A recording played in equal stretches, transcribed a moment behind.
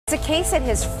It's a case that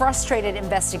has frustrated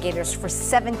investigators for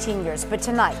 17 years, but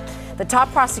tonight, the top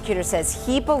prosecutor says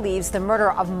he believes the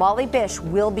murder of Molly Bish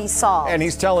will be solved. And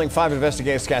he's telling 5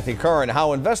 Investigators' Kathy Curran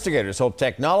how investigators hope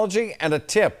technology and a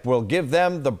tip will give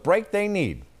them the break they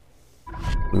need.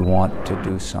 We want to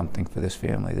do something for this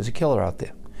family. There's a killer out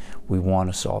there. We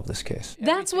want to solve this case.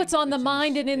 That's what's on the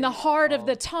mind and in the heart of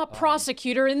the top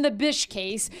prosecutor in the Bish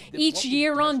case each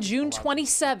year on June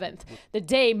 27th, the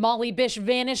day Molly Bish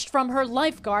vanished from her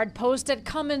lifeguard post at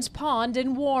Cummins Pond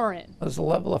in Warren. There's a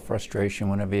level of frustration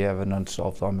whenever you have an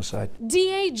unsolved homicide.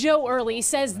 DA Joe Early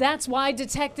says that's why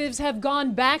detectives have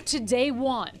gone back to day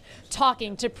one,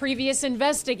 talking to previous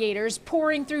investigators,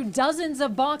 pouring through dozens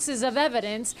of boxes of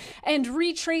evidence, and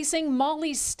retracing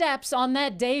Molly's steps on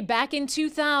that day back in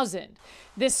 2000.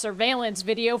 This surveillance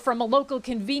video from a local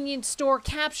convenience store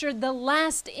captured the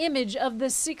last image of the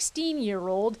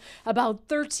 16-year-old about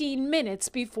 13 minutes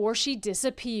before she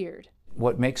disappeared.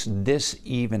 What makes this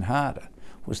even harder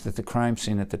was that the crime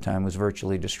scene at the time was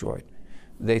virtually destroyed.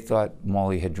 They thought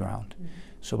Molly had drowned.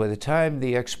 So by the time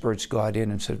the experts got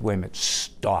in and said, wait a minute,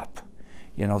 stop.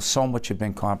 You know, so much had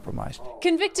been compromised.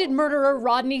 Convicted murderer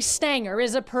Rodney Stanger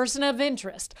is a person of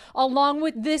interest, along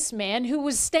with this man who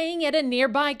was staying at a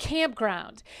nearby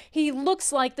campground. He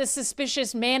looks like the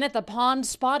suspicious man at the pond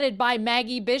spotted by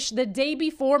Maggie Bish the day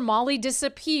before Molly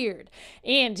disappeared.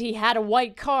 And he had a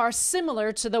white car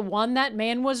similar to the one that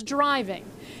man was driving.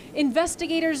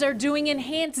 Investigators are doing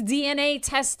enhanced DNA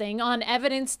testing on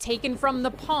evidence taken from the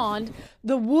pond,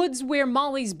 the woods where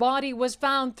Molly's body was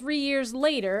found 3 years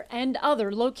later, and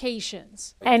other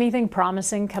locations. Anything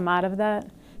promising come out of that?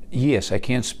 Yes, I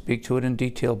can't speak to it in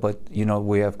detail, but you know,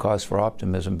 we have cause for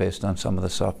optimism based on some of the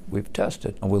stuff we've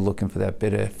tested. And we're looking for that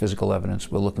bit of physical evidence.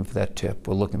 We're looking for that tip.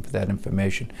 We're looking for that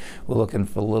information. We're looking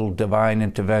for a little divine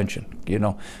intervention, you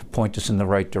know, point us in the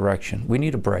right direction. We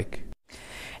need a break.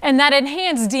 And that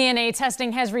enhanced DNA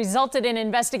testing has resulted in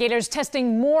investigators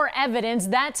testing more evidence.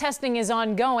 That testing is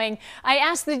ongoing. I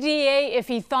asked the DA if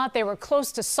he thought they were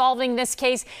close to solving this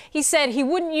case. He said he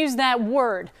wouldn't use that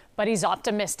word, but he's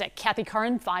optimistic. Kathy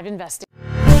Curran, 5 Investigators.